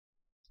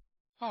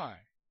Hi,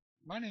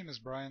 my name is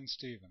Brian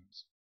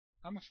Stevens.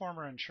 I'm a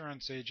former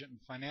insurance agent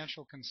and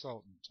financial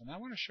consultant, and I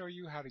want to show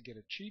you how to get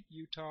a cheap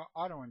Utah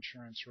auto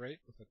insurance rate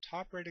with a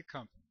top-rated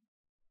company.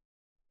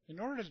 In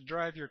order to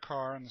drive your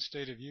car in the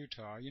state of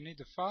Utah, you need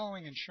the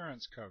following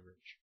insurance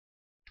coverage: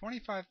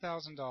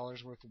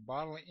 $25,000 worth of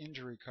bodily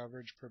injury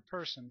coverage per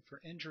person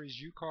for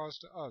injuries you cause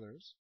to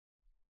others,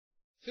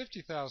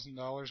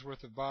 $50,000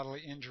 worth of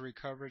bodily injury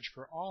coverage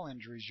for all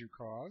injuries you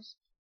cause,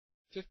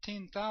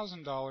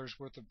 $15,000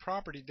 worth of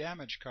property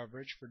damage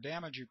coverage for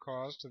damage you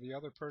cause to the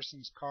other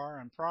person's car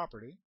and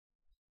property,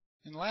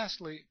 and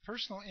lastly,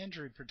 personal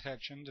injury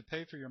protection to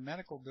pay for your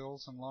medical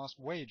bills and lost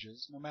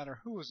wages, no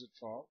matter who is at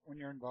fault, when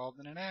you're involved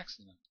in an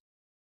accident.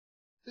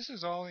 This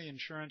is all the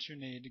insurance you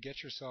need to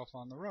get yourself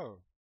on the road.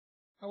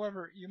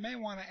 However, you may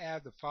want to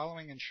add the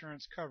following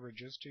insurance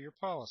coverages to your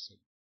policy.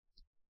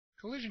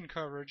 Collision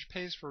coverage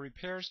pays for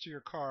repairs to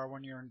your car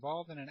when you're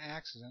involved in an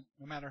accident,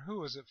 no matter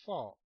who is at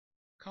fault.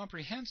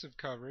 Comprehensive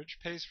coverage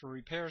pays for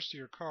repairs to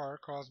your car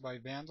caused by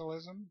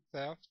vandalism,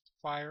 theft,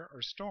 fire,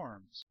 or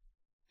storms.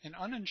 And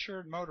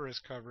uninsured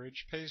motorist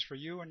coverage pays for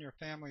you and your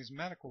family's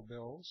medical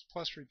bills,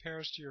 plus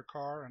repairs to your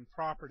car and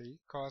property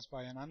caused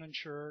by an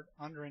uninsured,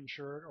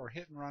 underinsured, or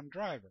hit-and-run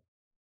driver.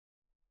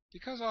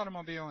 Because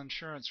automobile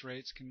insurance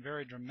rates can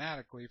vary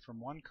dramatically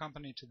from one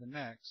company to the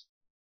next,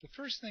 the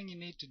first thing you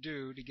need to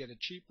do to get a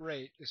cheap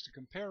rate is to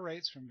compare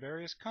rates from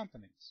various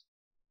companies.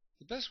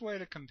 The best way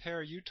to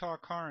compare Utah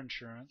car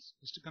insurance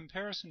is to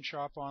comparison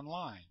shop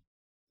online,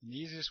 and the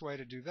easiest way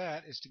to do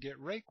that is to get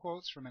rate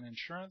quotes from an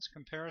insurance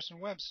comparison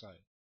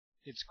website.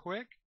 It's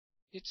quick,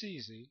 it's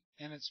easy,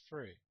 and it's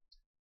free.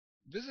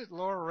 Visit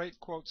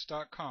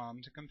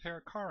lowerratequotes.com to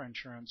compare car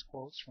insurance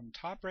quotes from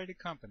top-rated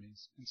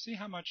companies and see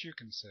how much you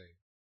can save.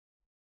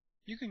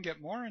 You can get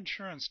more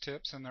insurance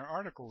tips in their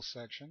articles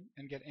section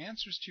and get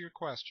answers to your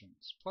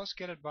questions, plus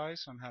get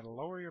advice on how to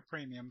lower your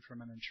premium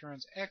from an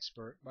insurance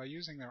expert by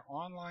using their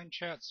online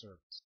chat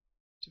service.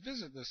 To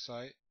visit this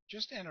site,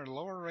 just enter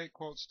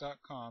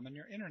lowerratequotes.com in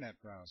your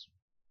internet browser.